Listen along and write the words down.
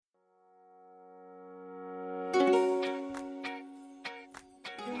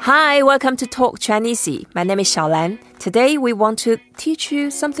Hi, welcome to Talk Chinese. My name is ShaoLan. Today we want to teach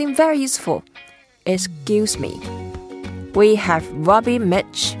you something very useful. Excuse me. We have Robbie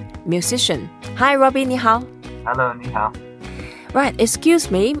Mitch, musician. Hi, Robbie, 你好. Hello, 你好. Right,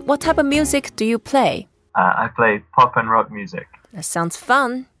 excuse me, what type of music do you play? I play pop and rock music. That sounds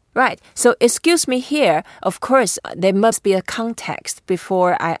fun. Right, so excuse me here, of course, there must be a context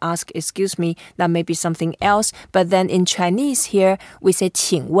before I ask excuse me. That may be something else, but then in Chinese here, we say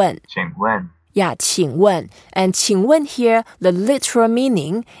请问. 请问. Yeah, 请问. And 请问 here, the literal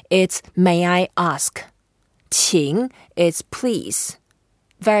meaning is may I ask. 请 is please.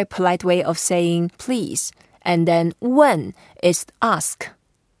 Very polite way of saying please. And then 问 is ask,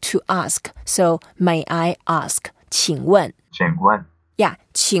 to ask. So may I ask. 请问. 请问. Yeah,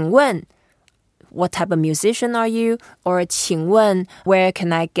 请问, what type of musician are you? Or 请问, where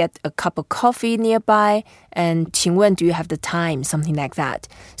can I get a cup of coffee nearby? And 请问, do you have the time? Something like that.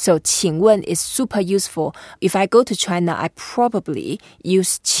 So 请问 is super useful. If I go to China, I probably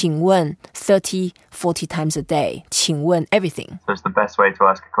use 请问 30, 40 times a day. 请问 everything. So it's the best way to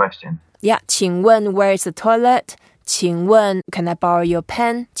ask a question. Yeah, 请问, where is the toilet? 请问, can I borrow your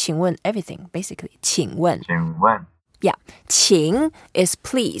pen? 请问 everything, basically. 请问. 请问. Yeah, 请 is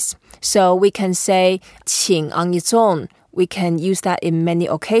please. So we can say 请 on its own. We can use that in many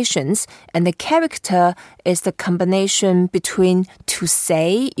occasions. And the character is the combination between to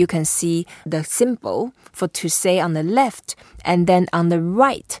say, you can see the symbol for to say on the left, and then on the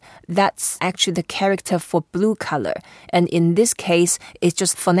right, that's actually the character for blue color. And in this case, it's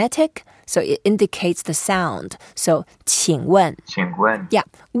just phonetic. So it indicates the sound. So 请问. 请问. Yeah,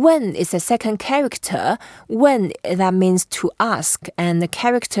 问 is the second character. 问, that means to ask. And the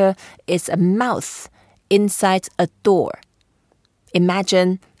character is a mouth inside a door.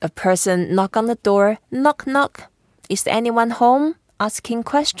 Imagine a person knock on the door. Knock, knock. Is there anyone home? Asking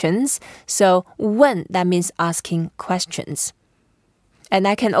questions. So 问, that means asking questions. And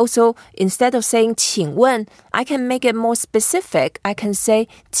I can also, instead of saying 请问, I can make it more specific. I can say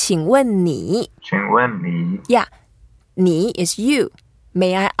请问你. 请问你. Yeah, 你 is you.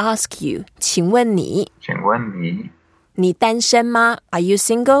 May I ask you? 请问你. 请问你. 你单身吗? Are you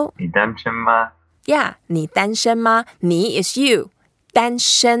single? 你单身吗? Yeah, 你单身吗? 你 is you. 单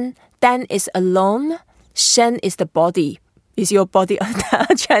身, 单 is alone. 身 is the body. Is your body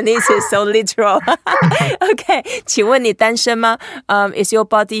Chinese is so literal. Okay, 请问你单身吗? Is your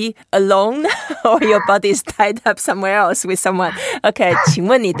body alone or your body is tied up somewhere else with someone? Okay, 请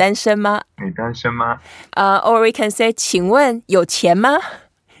问你单身吗? 你单身吗? Or we can say 请问有钱吗?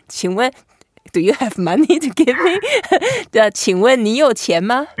 请问 do you have money to give me? 请问你有钱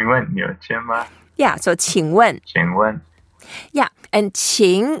吗? 请问你有钱吗? Yeah, so 请问. 请问. Yeah, and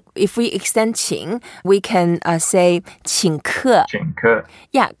请, if we extend 请, we can say 请客. 请客.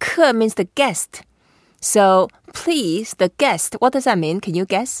 Yeah, 客 means the guest. So, please, the guest, what does that mean? Can you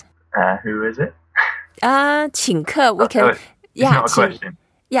guess? Who is it? 请客, we can... It's not a question.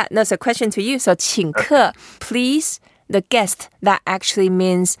 Yeah, no, it's a question to you. So, 请客, please, the guest, that actually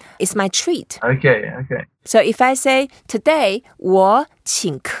means it's my treat. Okay. So, if I say, today, 我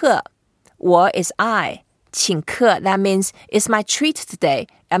请客, 我 is I. 请客, that means it's my treat today.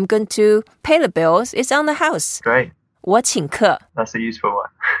 I'm going to pay the bills. It's on the house. Great. 我请客. That's a useful one.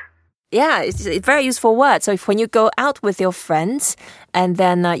 Yeah, it's a very useful word. So if when you go out with your friends and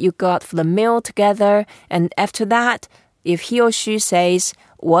then you go out for the meal together, and after that, if he or she says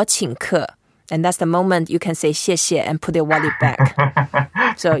我请客, and that's the moment you can say 谢谢 and put your wallet back.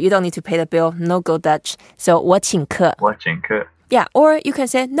 So you don't need to pay the bill. No go Dutch. So 我请客. 我请客. Yeah, or you can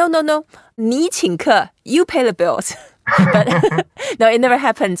say, no, 你请客, you pay the bills. But no, it never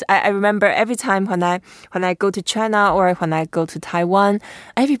happens. I remember every time when I go to China or when I go to Taiwan,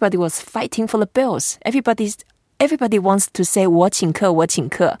 everybody was fighting for the bills. Everybody wants to say 我请客, 我请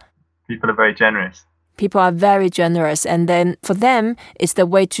客. People are very generous. People are very generous. And then for them, it's the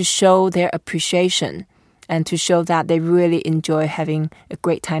way to show their appreciation and to show that they really enjoy having a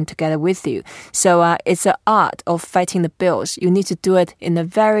great time together with you. So it's an art of fighting the bills. You need to do it in a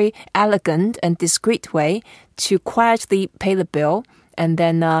very elegant and discreet way to quietly pay the bill and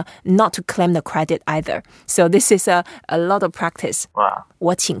then not to claim the credit either. So this is a lot of practice. Wow.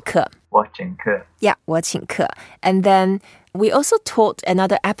 我请客. 我请客. Yeah, 我请客. And then we also taught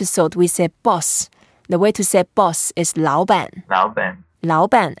another episode, we said boss. The way to say boss is 老板. 老板. 老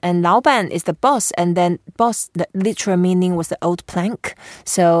板, and 老板 is the boss, and then boss, the literal meaning was the old plank.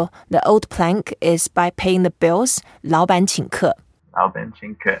 So the old plank is by paying the bills, 老板请客. 老板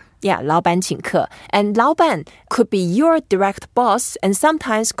请客. Yeah, 老板请客. And 老板 could be your direct boss and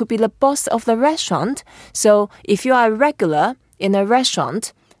sometimes could be the boss of the restaurant. So if you are a regular in a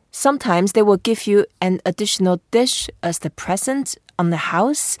restaurant, Sometimes they will give you an additional dish as the present on the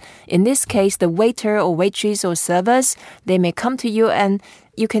house. In this case, the waiter or waitress or servers, they may come to you and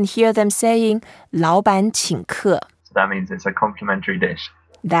you can hear them saying, 老板请客. So that means it's a complimentary dish.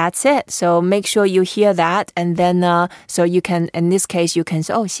 That's it. So make sure you hear that. And then, so you can, in this case, you can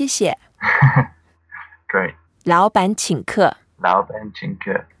say, 哦，谢谢. Great. 老板请客. 老板请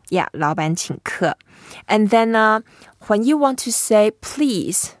客. Yeah, 老板请客. And then when you want to say,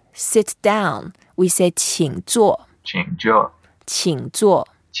 please sit down, we say 请坐. 请坐.请坐.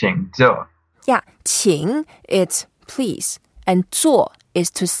 请坐. Yeah, 请 it's please. And 坐 is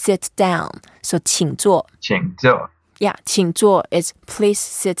to sit down. So 请坐. 请坐. Yeah, 请坐 is please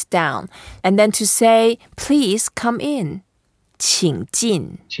sit down. And then to say, please come in. 请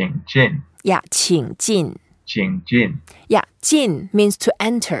进. 请进. Yeah, 请进. 请进. Yeah, 进 means to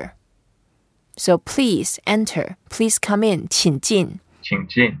enter. So please enter. Please come in. 请进. 请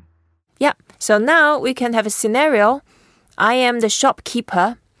进. Yeah, so now we can have a scenario. I am the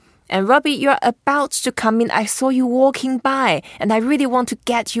shopkeeper. And Robbie, you're about to come in. I saw you walking by. And I really want to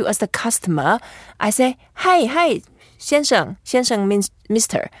get you as the customer. I say, hey, 先生. 先生 means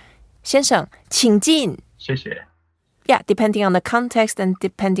Mr. 先生,请进. 谢谢. Yeah, depending on the context and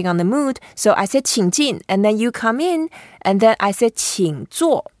depending on the mood. So I said 请进, and then you come in, and then I said 请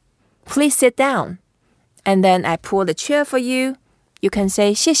坐. Please sit down. And then I pull the chair for you. You can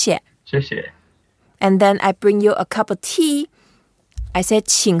say 谢谢. 谢谢. And then I bring you a cup of tea. I said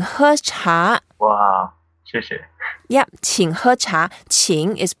请喝茶. Wow, 谢谢. Yeah, 请喝茶.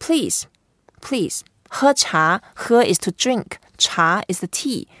 请 is please. Please. 喝茶. 喝 is to drink. 茶 is the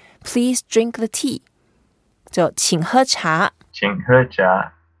tea. Please drink the tea. So 请喝茶. 请喝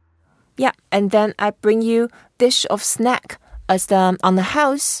茶. Yeah, and then I bring you dish of snack as on the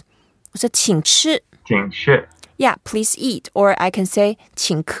house. So 请吃. 请吃. Yeah, please eat. Or I can say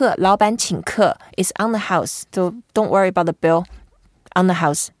请客. 老板请客 is on the house. So don't worry about the bill. On the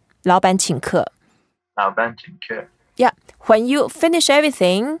house. 老板请客. 老板请客. Yeah, when you finish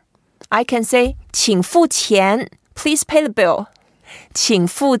everything, I can say 请付钱. Please pay the bill. 请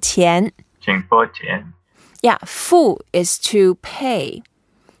付钱. 请付钱. Yeah, 付 is to pay.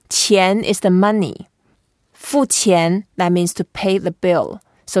 钱 is the money. 付钱, that means to pay the bill.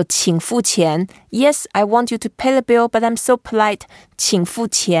 So 请付钱. Yes, I want you to pay the bill, but I'm so polite. 请付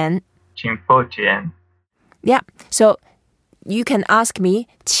钱. 请付钱. Yeah, so you can ask me,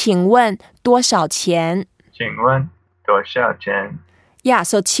 请问多少钱? 请问多少钱? Yeah,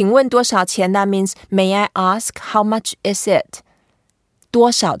 so 请问多少钱, that means, may I ask, how much is it?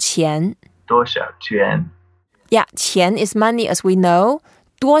 多少钱? 多少钱? Yeah, 钱 is money as we know.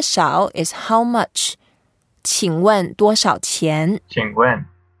 多少 is how much. 请问多少钱? 请问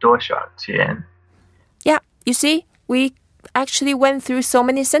多少钱? Yeah, you see, we actually went through so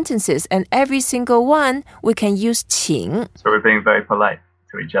many sentences and every single one we can use 请. So we're being very polite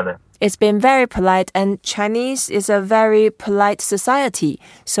to each other. It's been very polite and Chinese is a very polite society.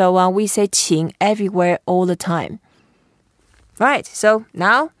 So we say 请 everywhere all the time. Right, so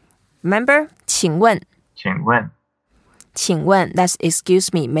now, remember, 请问. 请问. 请问, that's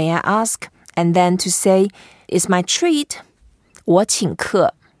excuse me, may I ask? And then to say, it's my treat, 我请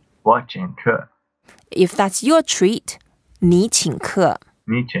客. 我请客. If that's your treat, 你请客.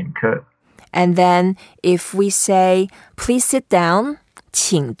 你请客. And then if we say, please sit down,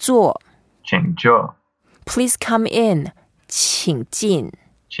 请坐. 请坐. Please come in, 请进.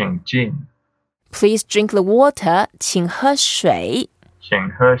 请进. Please drink the water, 请喝水. 请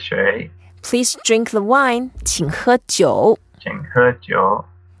喝水. Please drink the wine, 请喝酒. 请喝酒.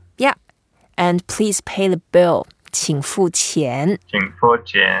 Yeah. And please pay the bill, 请付钱. 请付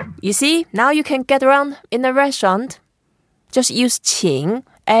钱. You see, now you can get around in a restaurant. Just use 请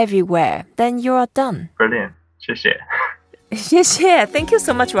everywhere. Then you are done. Brilliant. 谢谢. 谢谢. Thank you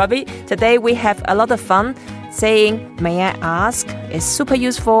so much, Robbie. Today we have a lot of fun. Saying, may I ask, is super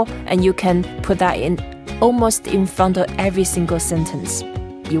useful. And you can put that in almost in front of every single sentence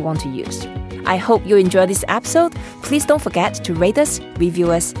you want to use. I hope you enjoyed this episode. Please don't forget to rate us,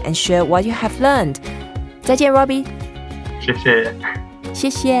 review us, and share what you have learned. 再见, Robbie. 谢谢. 谢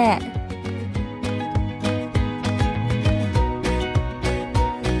谢.